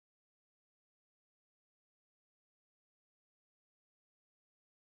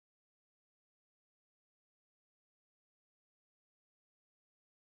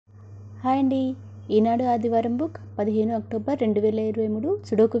Hi అండి. ఈనాడు ఆదివారం book 15 October 2023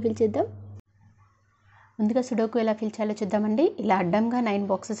 sudoku fill చేద్దాం. ముందుగా సుడోకు ఎలా ఫిల్ చేయాలో చూద్దామండి. ఇలా అడ్డంగా 9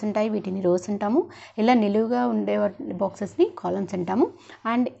 బాక్సెస్ ఉంటాయి, వీటిని రోస్ అంటాము. ఇలా నిలువుగా ఉండే బాక్సెస్ని కాలమ్స్ అంటాము.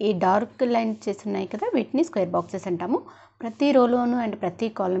 అండ్ ఈ డార్క్ లైన్ చేసి ఉన్నాయి కదా, వీటిని స్క్వేర్ బాక్సెస్ అంటాము. ప్రతి రోలోను అండ్ ప్రతి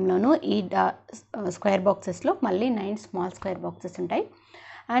కాలంలోనూ ఈ స్క్వేర్ బాక్సెస్లో మళ్ళీ 9 స్మాల్ స్క్వేర్ బాక్సెస్ ఉంటాయి.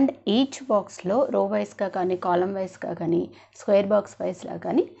 అండ్ ఈచ్ బాక్స్లో రో వైస్గా కానీ కాలం వైస్గా కానీ స్క్వేర్ బాక్స్ వైస్లా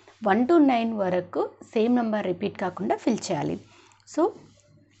కానీ 1 to 9 వరకు సేమ్ నెంబర్ రిపీట్ కాకుండా ఫిల్ చేయాలి. సో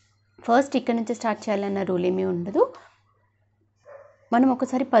ఫస్ట్ ఇక్కడ నుంచి స్టార్ట్ చేయాలన్న రూల్ ఏమీ ఉండదు. మనం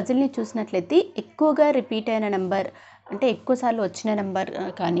ఒకసారి పజిల్ని చూసినట్లయితే ఎక్కువగా రిపీట్ అయిన నెంబర్ అంటే ఎక్కువసార్లు వచ్చిన నెంబర్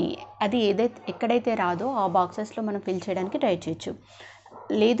కానీ అది ఎక్కడైతే రాదో ఆ బాక్సెస్లో మనం ఫిల్ చేయడానికి ట్రై చేయొచ్చు.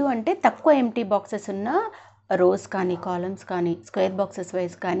 లేదు అంటే తక్కువ ఎంటీ బాక్సెస్ ఉన్న రోస్ కానీ కాలమ్స్ కానీ స్క్వేర్ బాక్సెస్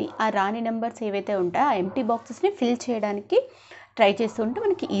వైజ్ కానీ ఆ రాని నెంబర్స్ ఏవైతే ఉంటాయో ఆ ఎంటీ బాక్సెస్ని ఫిల్ చేయడానికి ట్రై చేస్తుంటే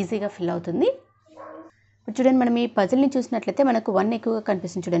మనకి ఈజీగా ఫిల్ అవుతుంది. ఇప్పుడు చూడండి, మనం ఈ పజిల్ని చూసినట్లయితే మనకు 1 ఎక్కువగా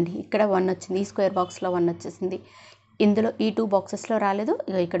కనిపిస్తుంది. చూడండి, ఇక్కడ 1 వచ్చింది, ఈ స్క్వేర్ బాక్స్లో 1 వచ్చేసింది. ఇందులో ఈ 2 బాక్సెస్లో రాలేదు,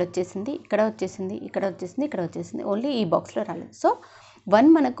 ఇక్కడ వచ్చేసింది, ఇక్కడ వచ్చేసింది, ఇక్కడ వచ్చేసింది, ఇక్కడ వచ్చేసింది. ఓన్లీ ఈ బాక్స్లో రాలేదు. సో 1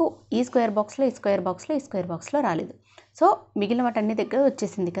 మనకు ఈ స్క్వేర్ బాక్స్లో, ఈ స్క్వేర్ బాక్స్లో, ఈ స్క్వేర్ బాక్స్లో రాలేదు. సో మిగిలిన వాటన్ని దగ్గర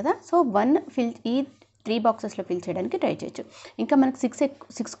వచ్చేసింది కదా. సో 1 ఫిల్ ఈ 3 బాక్సెస్లో ఫిల్ చేయడానికి ట్రై చేయొచ్చు. ఇంకా మనకు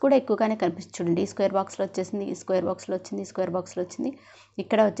 6 కూడా ఎక్కువగానే కనిపిస్తుంది. చూడండి, ఈ స్క్వేర్ బాక్స్లో వచ్చేసింది, ఈ స్క్వేర్ బాక్స్లో వచ్చింది, ఈ స్క్వేర్ బాక్స్లో వచ్చింది,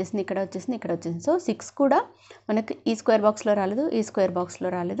 ఇక్కడ వచ్చేసింది, ఇక్కడ వచ్చేసింది, ఇక్కడ వచ్చేసింది. సో 6 కూడా మనకు ఈ స్క్వేర్ బాక్స్లో రాలేదు, ఈ స్క్వేర్ బాక్స్లో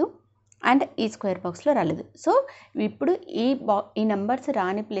రాలేదు అండ్ ఈ స్క్వేర్ బాక్స్లో రాలేదు. సో ఇప్పుడు ఈ నెంబర్స్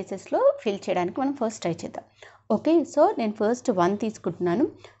రాని ప్లేసెస్లో ఫిల్ చేయడానికి మనం ఫస్ట్ ట్రై చేద్దాం. ఓకే, సో నేను ఫస్ట్ 1 తీసుకుంటున్నాను.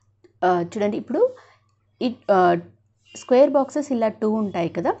 చూడండి, ఇప్పుడు ఈ స్క్వేర్ బాక్సెస్ ఇలా 2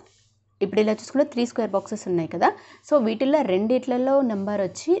 ఉంటాయి కదా. ఇప్పుడు ఇలా చూసుకుంటే 3 స్క్వేర్ బాక్సెస్ ఉన్నాయి కదా. సో వీటిల్లో రెండిట్లలో నెంబర్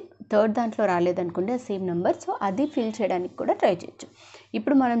వచ్చి థర్డ్ దాంట్లో రాలేదనుకుంటే సేమ్ నెంబర్, సో అది ఫిల్ చేయడానికి కూడా ట్రై చేయొచ్చు.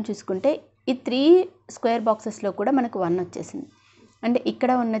 ఇప్పుడు మనం చూసుకుంటే ఈ 3 స్క్వేర్ బాక్సెస్లో కూడా మనకు 1 వచ్చేసింది. అంటే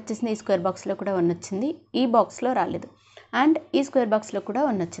ఇక్కడ 1 వచ్చేసింది, ఈ స్క్వేర్ బాక్స్లో కూడా 1 వచ్చింది, ఈ బాక్స్లో రాలేదు అండ్ ఈ స్క్వేర్ బాక్స్లో కూడా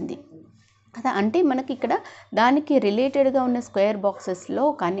 1 వచ్చింది కదా. అంటే మనకి ఇక్కడ దానికి రిలేటెడ్గా ఉన్న స్క్వేర్ బాక్సెస్లో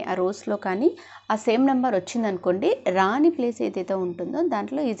కానీ ఆ రోస్లో కానీ ఆ సేమ్ నెంబర్ వచ్చిందనుకోండి, రాని ప్లేస్ ఏదైతే ఉంటుందో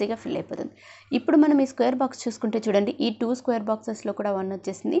దాంట్లో ఈజీగా ఫిల్ అయిపోతుంది. ఇప్పుడు మనం ఈ స్క్వేర్ బాక్స్ చూసుకుంటే చూడండి, ఈ 2 స్క్వేర్ బాక్సెస్లో కూడా 1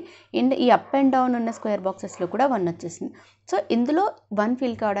 వచ్చేసింది అండ్ ఈ అప్ అండ్ డౌన్ ఉన్న స్క్వేర్ బాక్సెస్లో కూడా 1 వచ్చేసింది. సో ఇందులో 1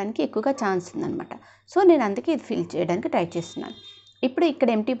 ఫిల్ కావడానికి ఎక్కువగా ఛాన్స్ ఉందన్నమాట. సో నేను అందుకే ఇది ఫిల్ చేయడానికి ట్రై చేస్తున్నాను. ఇప్పుడు ఇక్కడ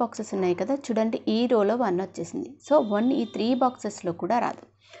ఎంటీ బాక్సెస్ ఉన్నాయి కదా, చూడండి ఈ రోలో 1 వచ్చేసింది. సో 1 ఈ 3 బాక్సెస్లో కూడా రాదు,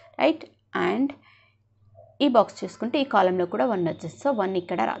 రైట్. అండ్ ఈ బాక్స్ చూసుకుంటే ఈ కాలంలో కూడా 1 వచ్చేసింది. సో 1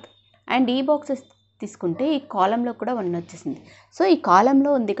 ఇక్కడ రాదు. అండ్ ఈ బాక్సెస్ తీసుకుంటే ఈ కాలంలో కూడా 1 వచ్చేసింది. సో ఈ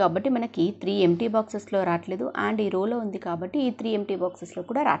కాలంలో ఉంది కాబట్టి మనకి 3 ఎంటీ బాక్సెస్లో రావట్లేదు అండ్ ఈ రోలో ఉంది కాబట్టి ఈ 3 ఎంటీ బాక్సెస్లో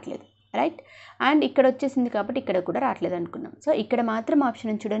కూడా రావట్లేదు, రైట్. అండ్ ఇక్కడ వచ్చేసింది కాబట్టి ఇక్కడ కూడా రావట్లేదు అనుకున్నాం. సో ఇక్కడ మాత్రం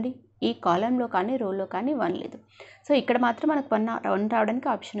ఆప్షన్ చూడండి, ఈ కాలంలో కానీ రోలో కానీ 1 లేదు. సో ఇక్కడ మాత్రం మనకు 1 రావడానికి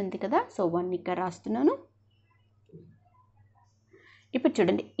ఆప్షన్ ఉంది కదా. సో 1 ఇక్కడ రాస్తున్నాను. ఇప్పుడు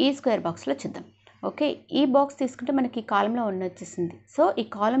చూడండి, ఈ స్క్వేర్ బాక్స్లో చూద్దాం. ఓకే, ఈ బాక్స్ తీసుకుంటే మనకి ఈ కాలంలో 1 వచ్చేసింది. సో ఈ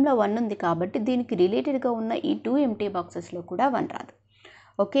కాలంలో 1 ఉంది కాబట్టి దీనికి రిలేటెడ్గా ఉన్న ఈ 2 ఎంటీ బాక్సెస్లో కూడా 1 రాదు.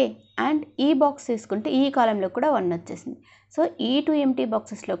 ఓకే, అండ్ ఈ బాక్స్ తీసుకుంటే ఈ కాలంలో కూడా 1 వచ్చేసింది. సో ఈ 2 ఎంటీ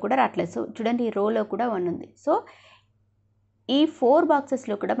బాక్సెస్లో కూడా రావట్లేదు. సో చూడండి, ఈ రోలో కూడా 1 ఉంది. సో ఈ 4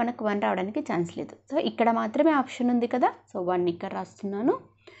 బాక్సెస్లో కూడా మనకు 1 రావడానికి ఛాన్స్ లేదు. సో ఇక్కడ మాత్రమే ఆప్షన్ ఉంది కదా. సో 1 ఇక్కడ రాస్తున్నాను.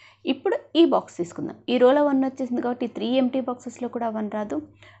 ఇప్పుడు ఈ బాక్స్ తీసుకుందాం. ఈ రోలో 1 వచ్చేసింది కాబట్టి 3 ఎంటీ బాక్సెస్లో కూడా 1 రాదు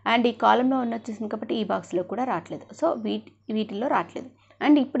అండ్ ఈ కాలంలో 1 వచ్చేసింది కాబట్టి ఈ బాక్స్లో కూడా రావట్లేదు. సో వీటిల్లో రావట్లేదు.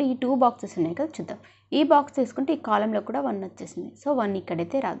 అండ్ ఇప్పుడు ఈ 2 బాక్సెస్ ఉన్నాయి కదా, చూద్దాం. ఈ బాక్స్ తీసుకుంటే ఈ కాలంలో కూడా 1 వచ్చేసింది. సో 1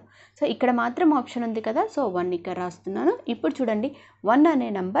 ఇక్కడైతే రాదు. సో ఇక్కడ మాత్రం ఆప్షన్ ఉంది కదా. సో 1 ఇక్కడ రాస్తున్నాను. ఇప్పుడు చూడండి, 1 అనే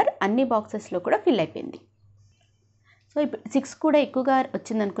నెంబర్ అన్ని బాక్సెస్లో కూడా ఫిల్ అయిపోయింది. సో ఇప్పుడు 6 కూడా ఎక్కువగా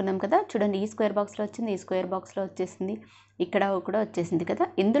వచ్చింది అనుకున్నాం కదా. చూడండి, ఈ స్క్వేర్ బాక్స్లో వచ్చింది, ఈ స్క్వేర్ బాక్స్లో వచ్చేసింది, ఇక్కడ కూడా వచ్చేసింది కదా.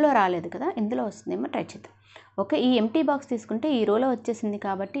 ఇందులో రాలేదు కదా, ఇందులో వస్తుందేమో ట్రై చేద్దాం. ఓకే, ఈ ఎంటీ బాక్స్ తీసుకుంటే ఈ రోలో వచ్చేసింది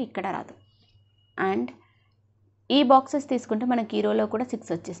కాబట్టి ఇక్కడ రాదు. అండ్ ఈ బాక్సెస్ తీసుకుంటే మనకి ఈ రోలో కూడా 6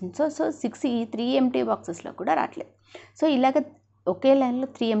 వచ్చేసింది. సో 6 ఈ 3 ఎంటీ బాక్సెస్లో కూడా రావట్లేదు. సో ఇలాగ ఒకే లైన్లో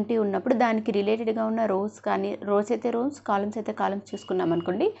 3 ఎంటీ ఉన్నప్పుడు దానికి రిలేటెడ్గా ఉన్న రోస్ కానీ రోస్ అయితే రోస్, కాలమ్స్ అయితే కాలమ్స్ చూసుకున్నాం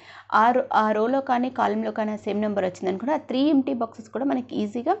అనుకోండి, ఆ రోలో కానీ కాలంలో కానీ సేమ్ నెంబర్ వచ్చింది అనుకోండి, ఆ 3 ఎంటీ బాక్సెస్ కూడా మనకి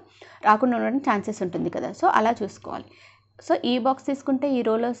ఈజీగా రాకుండా ఉండడానికి ఛాన్సెస్ ఉంటుంది కదా. సో అలా చూసుకోవాలి. సో ఈ బాక్స్ తీసుకుంటే ఈ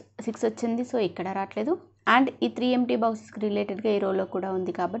రోలో 6 వచ్చింది, సో ఇక్కడ రావట్లేదు. అండ్ ఈ 3 ఎంటీ బాక్సెస్కి రిలేటెడ్గా ఈ రోలో కూడా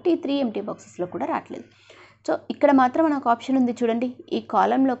ఉంది కాబట్టి ఈ 3 ఎంటీ బాక్సెస్లో కూడా రావట్లేదు. సో ఇక్కడ మాత్రం మనకు ఆప్షన్ ఉంది చూడండి, ఈ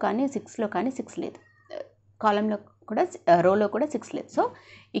కాలంలో కానీ 6లో కానీ 6 లేదు, కాలంలో కూడా రోలో కూడా 6 లేదు. సో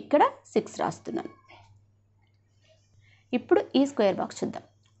ఇక్కడ 6 రాస్తున్నాను. ఇప్పుడు ఈ స్క్వేర్ బాక్స్ చూద్దాం.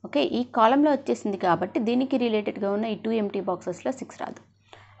 ఓకే, ఈ కాలంలో వచ్చేసింది కాబట్టి దీనికి రిలేటెడ్గా ఉన్న ఈ 2 ఎంటీ బాక్సెస్లో 6 రాదు.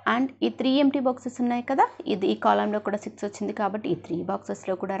 అండ్ ఈ 3 ఎంటీ బాక్సెస్ ఉన్నాయి కదా, ఈ కాలంలో కూడా 6 వచ్చింది కాబట్టి ఈ 3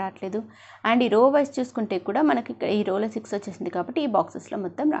 బాక్సెస్లో కూడా రావట్లేదు. అండ్ ఈ రో వైజ్ చూసుకుంటే కూడా మనకి ఇక్కడ ఈ రోలో 6 వచ్చేసింది కాబట్టి ఈ బాక్సెస్లో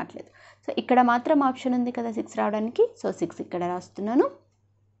మొత్తం రావట్లేదు. సో ఇక్కడ మాత్రం ఆప్షన్ ఉంది కదా 6 రావడానికి, సో 6 ఇక్కడ రాస్తున్నాను.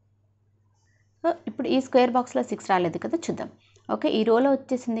 సో ఇప్పుడు ఈ స్క్వేర్ బాక్స్లో 6 రాలేదు కదా, చూద్దాం. ఓకే, ఈ రోలో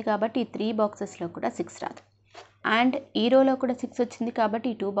వచ్చేసింది కాబట్టి ఈ 3 బాక్సెస్లో కూడా 6 రాదు. అండ్ ఈ రోలో కూడా 6 వచ్చింది కాబట్టి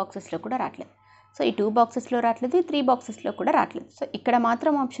ఈ 2 బాక్సెస్లో కూడా రావట్లేదు. సో ఈ 2 బాక్సెస్లో రావట్లేదు, ఈ 3 బాక్సెస్లో కూడా రావట్లేదు. సో ఇక్కడ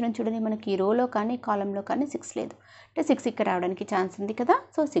మాత్రం ఆప్షన్ చూడండి, మనకి ఈ రోలో కానీ కాలంలో కానీ 6 లేదు. అంటే 6 ఇక్కడ రావడానికి ఛాన్స్ ఉంది కదా,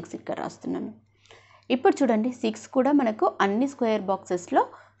 సో 6 ఇక్కడ రాస్తున్నాను. ఇప్పుడు చూడండి 6 కూడా మనకు అన్ని స్క్వేర్ బాక్సెస్లో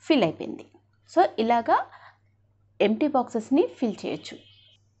ఫిల్ అయిపోయింది. సో ఇలాగా ఎంటీ బాక్సెస్ని ఫిల్ చేయొచ్చు.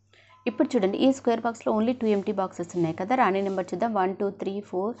 ఇప్పుడు చూడండి ఈ స్క్వేర్ బాక్స్లో ఓన్లీ 2 ఎంటీ బాక్సెస్ ఉన్నాయి కదా, రాని నెంబర్ చూద్దాం. 1 2 3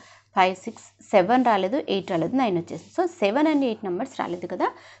 4 5 6 7 రాలేదు, 8 రాలేదు, 9 వచ్చేసింది. సో 7 అండ్ 8 నెంబర్స్ రాలేదు కదా.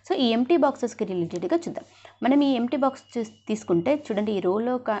 సో ఈ ఎంటీ బాక్సెస్కి రిలేటెడ్గా చూద్దాం. మనం ఈ ఎంటీ బాక్స్ తీసుకుంటే చూడండి ఈ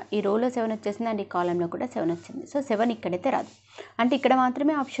రోలో 7 వచ్చేసింది అండ్ ఈ కాలంలో కూడా 7 వచ్చింది. సో 7 ఇక్కడైతే రాదు. అంటే ఇక్కడ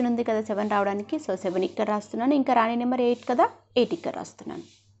మాత్రమే ఆప్షన్ ఉంది కదా 7 రావడానికి. సో 7 ఇక్కడ రాస్తున్నాను. ఇంకా రాని నెంబర్ 8 కదా, 8 ఇక్కడ రాస్తున్నాను.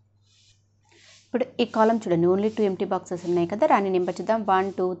 ఇప్పుడు ఈ కాలం చూడండి ఓన్లీ 2 ఎంటీ బాక్సెస్ ఉన్నాయి కదా, రాని నెంబర్ చూద్దాం. 1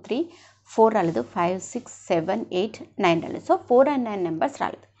 2 3 4 రాలేదు, 5 6 7 8 9 రాలేదు. సో 4 అండ్ 9 నెంబర్స్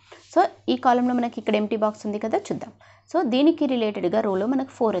రాలేదు. సో ఈ కాలంలో మనకి ఇక్కడ ఎంటీ బాక్స్ ఉంది కదా, చూద్దాం. సో దీనికి రిలేటెడ్గా రోలో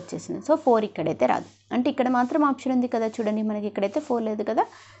మనకు 4 వచ్చేసింది. సో 4 ఇక్కడైతే రాదు. అంటే ఇక్కడ మాత్రం ఆప్షన్ ఉంది కదా చూడండి, మనకి ఇక్కడైతే 4 లేదు కదా.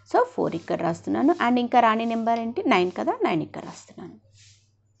 సో 4 ఇక్కడ రాస్తున్నాను. అండ్ ఇంకా రాని నెంబర్ ఏంటి 9 కదా, 9 ఇక్కడ రాస్తున్నాను.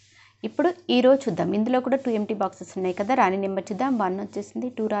 ఇప్పుడు ఈ రో చూద్దాం. ఇందులో కూడా 2 ఎంటీ బాక్సెస్ ఉన్నాయి కదా, రాని నెంబర్ చూద్దాం. 1 వచ్చేసింది,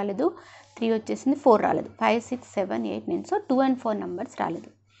 2 రాలేదు, 3 వచ్చేసింది, 4 రాలేదు, 5 6 7 8 9. సో 2 and 4 నెంబర్స్ రాలేదు.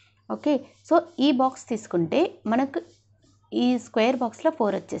 ఓకే, సో ఈ బాక్స్ తీసుకుంటే మనకు ఈ స్క్వేర్ బాక్స్లో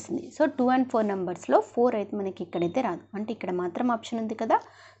 4 వచ్చేసింది. సో 2 and 4 నెంబర్స్లో 4 అయితే మనకి ఇక్కడైతే రాదు. అంటే ఇక్కడ మాత్రం ఆప్షన్ ఉంది కదా,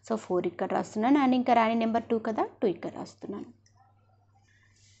 సో 4 ఇక్కడ రాస్తున్నాను. అండ్ ఇంకా రాని నెంబర్ 2 కదా, 2 ఇక్కడ రాస్తున్నాను.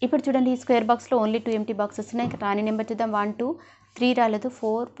 ఇప్పుడు చూడండి ఈ స్క్వేర్ బాక్స్లో ఓన్లీ 2 ఎంటీ బాక్సెస్ ఉన్నాయి. రాని నెంబర్ చూద్దాం. 1 2 3 రాలేదు,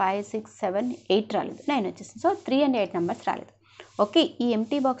 4 5 6 7 8 రాలేదు, 9 వచ్చేసింది. సో 3 and 8 నెంబర్స్ రాలేదు. ఓకే, ఈ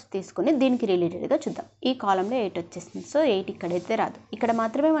ఎంటీ బాక్స్ తీసుకుని దీనికి రిలేటెడ్గా చూద్దాం. ఈ కాలంలో 8 వచ్చేసింది. సో 8 ఇక్కడైతే రాదు. ఇక్కడ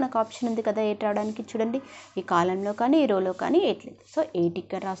మాత్రమే మనకు ఆప్షన్ ఉంది కదా 8 రావడానికి. చూడండి ఈ కాలంలో కానీ ఈ రోలో కానీ 8 లేదు. సో 8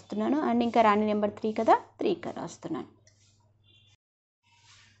 ఇక్కడ రాస్తున్నాను. అండ్ ఇంకా రాని నెంబర్ 3 కదా, 3 ఇక్కడ రాస్తున్నాను.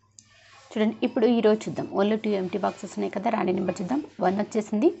 చూడండి ఇప్పుడు ఈ రోజు చూద్దాం. ఓన్లీ 2 ఎంటీ బాక్సెస్ ఉన్నాయి కదా, రాని నెంబర్ చూద్దాం. 1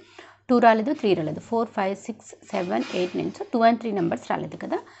 వచ్చేసింది, 2 రాలేదు, 3 రాలేదు, 4 5 6 7 8 9. సో 2 and 3 నెంబర్స్ రాలేదు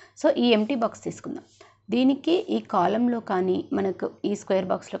కదా. సో ఈ ఎంటీ బాక్స్ తీసుకుందాం. దీనికి ఈ కాలంలో కానీ మనకు ఈ స్క్వేర్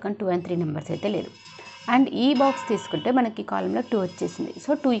బాక్స్లో కానీ 2 and 3 నెంబర్స్ అయితే లేదు. అండ్ ఈ బాక్స్ తీసుకుంటే మనకి ఈ కాలంలో 2 వచ్చేసింది.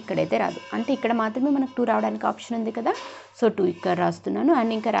 సో 2 ఇక్కడైతే రాదు. అంటే ఇక్కడ మాత్రమే మనకు 2 రావడానికి ఆప్షన్ ఉంది కదా. సో 2 ఇక్కడ రాస్తున్నాను.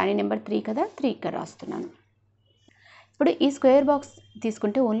 అండ్ ఇంకా రాని నెంబర్ 3 కదా, 3 ఇక్కడ రాస్తున్నాను. ఇప్పుడు ఈ స్క్వేర్ బాక్స్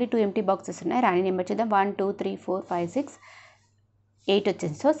తీసుకుంటే ఓన్లీ 2 ఎంటీ బాక్సెస్ ఉన్నాయి. రాని నెంబర్ చూద్దాం. 1 2 3 4 5 6 8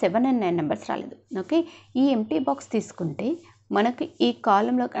 వచ్చింది. సో 7 and 9 నెంబర్స్ రాలేదు. ఓకే, ఈ ఎంటీ బాక్స్ తీసుకుంటే మనకి ఈ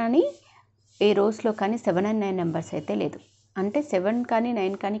కాలంలో కానీ ఈ రోస్లో కానీ 7 and 9 నెంబర్స్ అయితే లేదు. అంటే 7 కానీ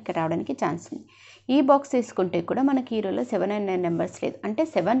 9 కానీ ఇక్కడ రావడానికి ఛాన్స్ ఉంది. ఈ బాక్స్ తీసుకుంటే కూడా మనకి ఈ రోలో 7 and 9 నెంబర్స్ లేదు. అంటే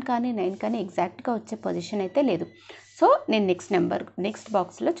 7 కానీ 9 కానీ ఎగ్జాక్ట్గా వచ్చే పొజిషన్ అయితే లేదు. సో నేను నెక్స్ట్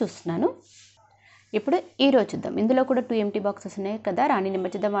బాక్స్లో చూస్తున్నాను. ఇప్పుడు ఈ రోజు చూద్దాం. ఇందులో కూడా 2 ఎంటీ బాక్సెస్ ఉన్నాయి కదా, రాని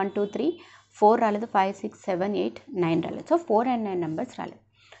నెంబర్ చూద్దాం. 1 2 3 4 రాలేదు, 5 6 7 8 9 రాలేదు. సో 4 and 9 నెంబర్స్ రాలేదు.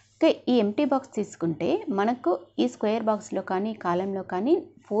 ఓకే, ఈ ఎంటీ బాక్స్ తీసుకుంటే మనకు ఈ స్క్వేర్ బాక్స్లో కానీ ఈ కాలంలో కానీ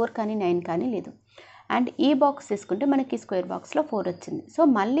 4 కానీ 9 కానీ లేదు. అండ్ ఈ బాక్స్ తీసుకుంటే మనకి ఈ స్క్వేర్ బాక్స్లో 4 వచ్చింది. సో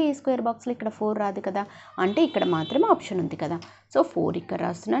మళ్ళీ ఈ స్క్వేర్ బాక్స్లో ఇక్కడ 4 రాదు కదా, అంటే ఇక్కడ మాత్రమే ఆప్షన్ ఉంది కదా. సో 4 ఇక్కడ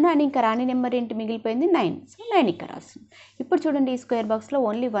రాస్తున్నాను. అండ్ ఇంకా రాని నెంబర్ ఏంటి మిగిలిపోయింది 9. సో 9 ఇక్కడ రాస్తున్నాను. ఇప్పుడు చూడండి ఈ స్క్వేర్ బాక్స్లో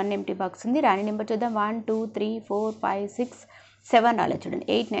ఓన్లీ 1 ఎంటీ బాక్స్ ఉంది. రాని నెంబర్ చూద్దాం. 1 2 3 4 5 6 7 రాలేదు. చూడండి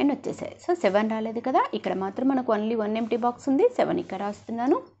 8 9 వచ్చేసాయి. సో 7 రాలేదు కదా, ఇక్కడ మాత్రం మనకు ఓన్లీ 1 ఎంటీ బాక్స్ ఉంది. 7 ఇక్కడ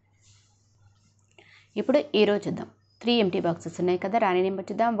రాస్తున్నాను. ఇప్పుడు ఈ రోజు చూద్దాం. 3 ఎంటీ బాక్సెస్ ఉన్నాయి కదా, రాని నెంబర్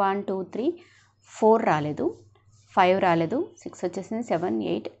చూద్దాం. 1 2 3 4 రాలేదు, 5 రాలేదు, 6 వచ్చేసింది, 7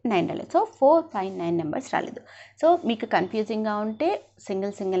 8 9 రాలేదు. సో 4 5 9 నెంబర్స్ రాలేదు. సో మీకు కన్ఫ్యూజింగ్గా ఉంటే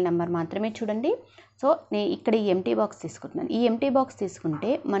సింగిల్ నెంబర్ మాత్రమే చూడండి. సో నేను ఇక్కడ ఈ ఎంటీ బాక్స్ తీసుకుంటున్నాను. ఈ ఎంటీ బాక్స్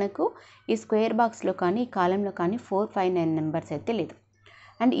తీసుకుంటే మనకు ఈ స్క్వేర్ బాక్స్లో కానీ ఈ కాలంలో కానీ 4 5 9 నెంబర్స్ అయితే లేదు.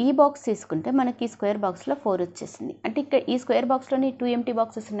 అండ్ ఈ బాక్స్ తీసుకుంటే మనకి ఈ స్క్వేర్ బాక్స్లో 4 వచ్చేసింది. అంటే ఇక్కడ ఈ స్క్వేర్ బాక్స్లోని 2 ఎంటీ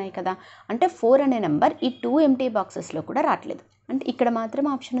బాక్సెస్ ఉన్నాయి కదా, అంటే 4 అనే నెంబర్ ఈ 2 ఎంటీ బాక్సెస్లో కూడా రావట్లేదు. అంటే ఇక్కడ మాత్రం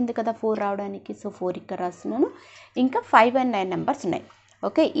ఆప్షన్ ఉంది కదా 4 రావడానికి. సో 4 ఇక్కడ రాస్తున్నాను. ఇంకా 5 and 9 నెంబర్స్ ఉన్నాయి.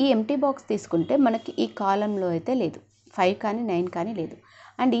 ఓకే, ఈ ఎంటీ బాక్స్ తీసుకుంటే మనకి ఈ కాలంలో అయితే లేదు, 5 కానీ 9 కానీ లేదు.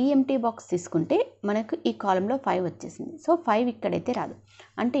 అండ్ ఈ ఎంటీ బాక్స్ తీసుకుంటే మనకు ఈ కాలంలో 5 వచ్చేసింది. సో 5 ఇక్కడైతే రాదు.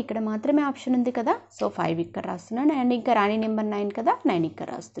 అంటే ఇక్కడ మాత్రమే ఆప్షన్ ఉంది కదా. సో 5 ఇక్కడ రాస్తున్నాను. అండ్ ఇంకా రాని నెంబర్ 9 కదా, 9 ఇక్కడ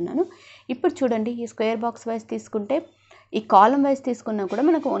రాస్తున్నాను. ఇప్పుడు చూడండి ఈ స్క్వేర్ బాక్స్ వైజ్ తీసుకుంటే ఈ కాలం వైజ్ తీసుకున్నా కూడా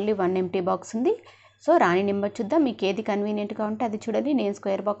మనకు ఓన్లీ 1 ఎంటీ బాక్స్ ఉంది. సో రాని నెంబర్ చూద్దాం, మీకు ఏది కన్వీనియంట్గా ఉంటే అది చూడండి. నేను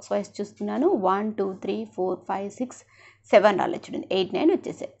స్క్వేర్ బాక్స్ వైజ్ చూస్తున్నాను. 1 2 3 4 5 6 7 రాలేదు చూడండి, 8 9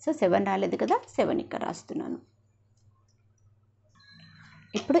 వచ్చేసాయి. సో 7 రాలేదు కదా, 7 ఇక్కడ రాస్తున్నాను.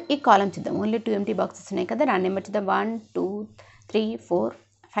 ఇప్పుడు ఈ కాలం చూద్దాం, ఓన్లీ 2 ఎంటీ బాక్సెస్ ఉన్నాయి కదా. రాని నెంబర్ చూద్దాం. 1 2 3 4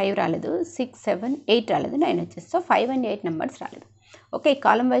 5 రాలేదు, 6 7 8 రాలేదు, 9 వచ్చేసి. సో 5 and 8 నెంబర్స్ రాలేదు. ఓకే,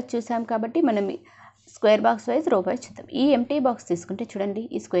 కాలం వైజ్ చూసాం కాబట్టి మనం స్క్వేర్ బాక్స్ వైజ్ రో వైజ్ చూద్దాం. ఈ ఎంటీ బాక్స్ తీసుకుంటే చూడండి,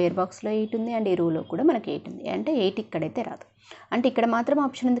 ఈ స్క్వేర్ బాక్స్లో 8 ఉంది అండ్ ఈ రోలో కూడా మనకి 8 ఉంది. అంటే 8 ఇక్కడైతే రాదు, అంటే ఇక్కడ మాత్రం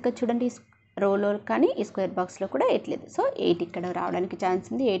ఆప్షన్ ఉంది కదా చూడండి. రోలో కానీ ఈ స్క్వేర్ బాక్స్లో కూడా 8 లేదు. సో 8 ఇక్కడ రావడానికి ఛాన్స్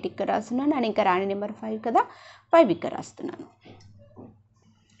ఉంది. 8 ఇక్కడ రాస్తున్నాను అండ్ ఇంకా రాని నెంబర్ 5 కదా, 5 ఇక్కడ రాస్తున్నాను.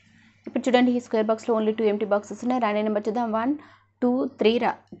 ఇప్పుడు చూడండి, ఈ స్క్వేర్ బాక్స్లో ఓన్లీ 2 ఎంటీ బాక్సెస్ ఉన్నాయి. రాని నెంబర్ చూద్దాం. 1 2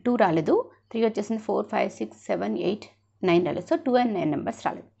 3 2 రాలేదు, 3 వచ్చేసింది. 4 5 6 7 8 9 రాలేదు. సో 2 and 9 నెంబర్స్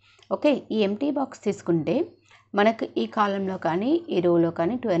రాలేదు. ఓకే, ఈ ఎంటీ బాక్స్ తీసుకుంటే మనకు ఈ కాలంలో కానీ ఈ రోలో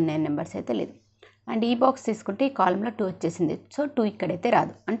కానీ 2 and 9 నెంబర్స్ అయితే లేదు. అండ్ ఈ బాక్స్ తీసుకుంటే ఈ కాలంలో 2 వచ్చేసింది. సో 2 ఇక్కడైతే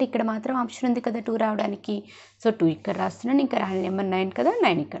రాదు, అంటే ఇక్కడ మాత్రం ఆప్షన్ ఉంది కదా 2 రావడానికి. సో 2 ఇక్కడ రాస్తున్నాను, ఇంకా రాని నెంబర్ 9 కదా,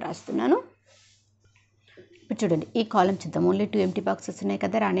 9 ఇక్కడ రాస్తున్నాను. ఇప్పుడు చూడండి, ఈ కాలం చూద్దాం. ఓన్లీ 2 ఎంటీ బాక్సెస్ ఉన్నాయి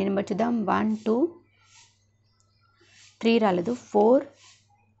కదా. రాని నెంబర్ చూద్దాం. 1 2 3 రాలేదు, 4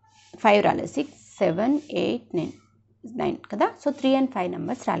 5 రాలేదు, 6 7 8 9 కదా. సో 3 and 5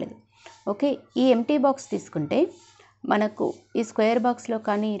 నెంబర్స్ రాలేదు. ఓకే, ఈ ఎంటీ బాక్స్ తీసుకుంటే మనకు ఈ స్క్వేర్ బాక్స్లో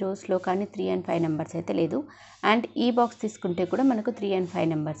కానీ ఈ రోస్లో కానీ 3 and 5 నెంబర్స్ అయితే లేదు. అండ్ ఈ బాక్స్ తీసుకుంటే కూడా మనకు 3 and 5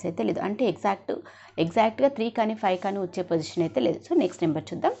 నెంబర్స్ అయితే లేదు, అంటే ఎగ్జాక్ట్గా 3 కానీ 5 కానీ వచ్చే పొజిషన్ అయితే లేదు. సో నెక్స్ట్ నెంబర్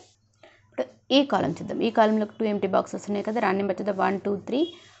చూద్దాం. ఇప్పుడు ఈ కాలం చూద్దాం. ఈ కాలంలో 2 ఎంటీ బాక్సెస్ ఉన్నాయి కదా. రాని నెంబర్ చూద్దాం. 1 2 3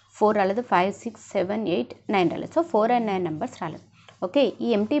 4 రాలేదు, 5 6 7 8 9 రాలేదు. సో 4 and 9 నెంబర్స్ రాలేదు. ఓకే, ఈ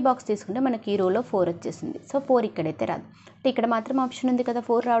ఎంటీ బాక్స్ తీసుకుంటే మనకి ఈ రోలో 4 వచ్చేసింది. సో 4 ఇక్కడైతే రాదు, అంటే ఇక్కడ మాత్రం ఆప్షన్ ఉంది కదా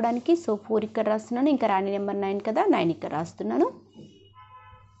 4 రావడానికి. సో 4 ఇక్కడ రాస్తున్నాను, ఇంకా రాని నెంబర్ 9 కదా, 9 ఇక్కడ రాస్తున్నాను.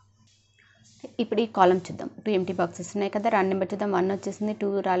 ఇప్పుడు ఈ కాలం చూద్దాం. 2 ఎంటీ బాక్సెస్ ఉన్నాయి కదా. రాని నెంబర్ చూద్దాం. 1 వచ్చేసింది,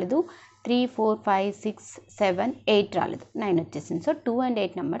 2 రాలేదు, 3 4 5 6 7 8 రాలేదు, 9 వచ్చేసింది. సో 2 and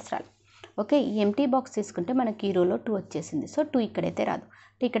 8 నెంబర్స్ రాలేదు. ఓకే, ఈ ఎంటీ బాక్స్ తీసుకుంటే మనకి ఈ రోలో 2 వచ్చేసింది. సో 2 ఇక్కడైతే రాదు,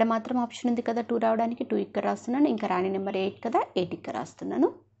 అంటే ఇక్కడ మాత్రం ఆప్షన్ ఉంది కదా 2 రావడానికి. 2 ఇక్కడ రాస్తున్నాను, ఇంకా రాని నెంబర్ 8 కదా, 8 ఇక్కడ రాస్తున్నాను.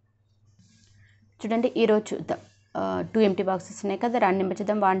 చూడండి, ఈరోజు చూద్దాం. 2 ఎంటీ బాక్సెస్ ఉన్నాయి కదా. రాని నెంబర్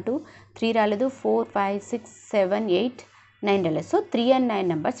చూద్దాం. 1 2 3 రాలేదు, 4 5 6 7 8 9 రాలేదు. సో 3 and 9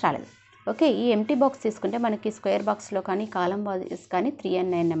 నెంబర్స్ రాలేదు. ఓకే, ఈ ఎంటీ బాక్స్ తీసుకుంటే మనకి స్క్వేర్ బాక్స్లో కానీ కాలం బాక్స్ కానీ 3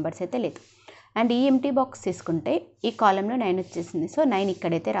 and 9 నెంబర్స్ అయితే లేదు. అండ్ ఈ ఎంటీ బాక్స్ తీసుకుంటే ఈ కాలంలో 9 వచ్చేసింది. సో 9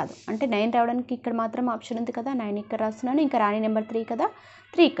 ఇక్కడైతే రాదు, అంటే 9 రావడానికి ఇక్కడ మాత్రం ఆప్షన్ ఉంది కదా, 9 ఇక్కడ రాస్తున్నాను, ఇంకా రాని నెంబర్ 3 కదా,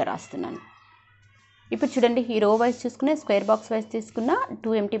 3 ఇక్కడ రాస్తున్నాను. ఇప్పుడు చూడండి, ఈ రో వైజ్ చూసుకునే స్క్వేర్ బాక్స్ వైజ్ తీసుకున్న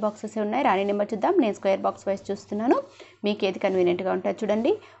 2 ఎంటీ బాక్సెస్ ఉన్నాయి. రాని నెంబర్ చూద్దాం. నేను స్క్వేర్ బాక్స్ వైజ్ చూస్తున్నాను, మీకు ఏది కన్వీనియంట్గా ఉంటుందో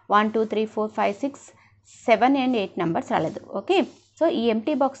చూడండి. 1 2 3 4 5 6 7 and 8 నెంబర్స్ రాలేదు. ఓకే, సో ఈ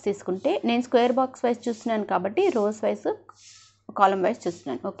ఎంటీ బాక్స్ తీసుకుంటే నేను స్క్వేర్ బాక్స్ వైజ్ చూస్తున్నాను కాబట్టి రోస్ వైజ్ కాలం వైజ్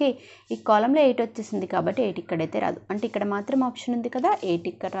చూస్తున్నాను. ఓకే, ఈ కాలంలో 8 వచ్చేసింది కాబట్టి 8 ఇక్కడైతే రాదు, అంటే ఇక్కడ మాత్రం ఆప్షన్ ఉంది కదా, 8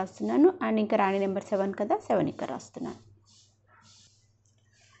 ఇక్కడ రాస్తున్నాను. అండ్ ఇంకా రాని నెంబర్ 7 కదా, 7 ఇక్కడ రాస్తున్నాను.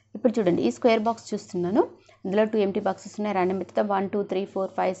 ఇప్పుడు చూడండి, ఈ స్క్వేర్ బాక్స్ చూస్తున్నాను. ఇందులో 2 ఎంటీ బాక్సెస్ ఉన్నాయి. రాని నెంబర్ 1 2 3 4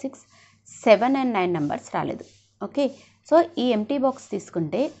 5 6 7 and 9 నెంబర్స్ రాలేదు. ఓకే, సో ఈ ఎంటీ బాక్స్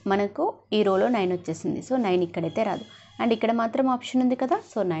తీసుకుంటే మనకు ఈ రోలో 9 వచ్చేసింది. సో 9 ఇక్కడైతే రాదు, అండ్ ఇక్కడ మాత్రం ఆప్షన్ ఉంది కదా.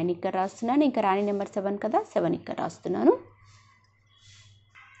 సో 9 ఇక్కడ రాస్తున్నాను, ఇంకా రాని నెంబర్ 7 కదా, 7 ఇక్కడ రాస్తున్నాను.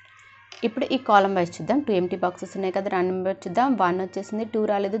 ఇప్పుడు ఈ కాలం వైజ్ చూద్దాం. 2 ఎంటీ బాక్సెస్ ఉన్నాయి కదా. రాని నెంబర్ చూద్దాం. 1 వచ్చేసింది, 2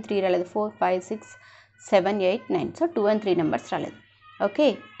 రాలేదు, 3 రాలేదు, 4 5 6 7 8 9. సో 2 and 3 నెంబర్స్ రాలేదు. ఓకే,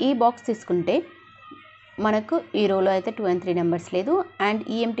 ఈ బాక్స్ తీసుకుంటే మనకు ఈ రోలో అయితే 2 and 3 నెంబర్స్ లేదు. అండ్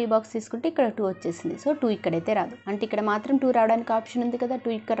ఈ ఎంటీ బాక్స్ తీసుకుంటే ఇక్కడ 2 వచ్చేసింది. సో 2 ఇక్కడైతే రాదు, అంటే ఇక్కడ మాత్రం 2 రావడానికి ఆప్షన్ ఉంది కదా,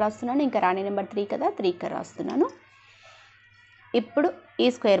 2 ఇక్కడ రాస్తున్నాను, ఇంకా రాని నెంబర్ 3 కదా, 3 ఇక్కడ రాస్తున్నాను. ఇప్పుడు ఈ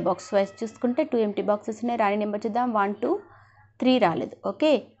స్క్వేర్ బాక్స్ వైజ్ చూసుకుంటే 2 ఎంటీ బాక్సెస్ ఉన్నాయి. రాని నెంబర్ చూద్దాం. 1 2 3 రాలేదు.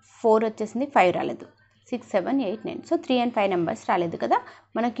 ఓకే, 4 వచ్చేసింది, 5 రాలేదు, 6 7 8 9. సో 3 and 5 నెంబర్స్ రాలేదు కదా,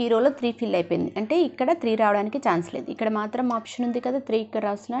 మనకి ఈ రోలో 3 ఫిల్ అయిపోయింది, అంటే ఇక్కడ 3 రావడానికి ఛాన్స్ లేదు. ఇక్కడ మాత్రం ఆప్షన్ ఉంది కదా, 3 ఇక్కడ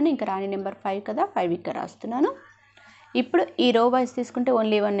రాస్తున్నాను, ఇంకా రాని నెంబర్ 5 కదా, 5 ఇక్కడ రాస్తున్నాను. ఇప్పుడు ఈ రో వైజ్ తీసుకుంటే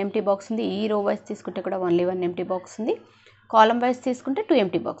ఓన్లీ 1 ఎంటీ బాక్స్ ఉంది. ఈ రో వైజ్ తీసుకుంటే కూడా ఓన్లీ 1 ఎంటీ బాక్స్ ఉంది. కాలం వైజ్ తీసుకుంటే 2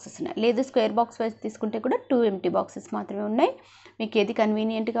 ఎంటీ బాక్సెస్ ఉన్నాయి. లేదు స్క్వేర్ బాక్స్ వైజ్ తీసుకుంటే కూడా 2 ఎంటీ బాక్సెస్ మాత్రమే ఉన్నాయి. మీకు ఏది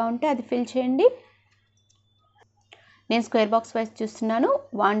కన్వీనియంట్గా ఉంటే అది ఫిల్ చేయండి. నేను స్క్వేర్ బాక్స్ వైజ్ చూస్తున్నాను.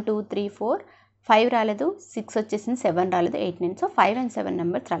 1 2 3 4 5 రాలేదు, 6 వచ్చేసింది, 7 రాలేదు, 8 9. సో 5 and 7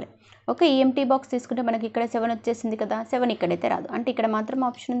 నెంబర్స్ రాలేదు. ఓకే, ఈ ఎంటీ బాక్స్ తీసుకుంటే మనకి ఇక్కడ 7 వచ్చేసింది కదా, 7 ఇక్కడైతే రాదు, అంటే ఇక్కడ మాత్రం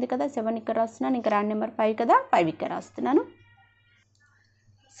ఆప్షన్ ఉంది కదా, 7 ఇక్కడ రాస్తున్నాను, ఇంకా రాని నెంబర్ 5 కదా, 5 ఇక్కడ రాస్తున్నాను.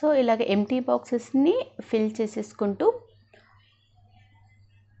 సో ఇలాగ ఎంటీ బాక్సెస్ని ఫిల్ చేసేసుకుంటూ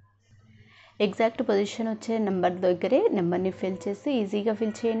ఎగ్జాక్ట్ పొజిషన్ వచ్చే నెంబర్ దగ్గరే నెంబర్ని ఫిల్ చేసి ఈజీగా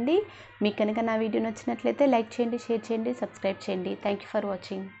ఫిల్ చేయండి. మీకు కనుక నా వీడియో నచ్చినట్లయితే లైక్ చేయండి, షేర్ చేయండి, సబ్స్క్రైబ్ చేయండి. Thank you for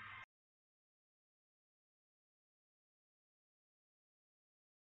watching.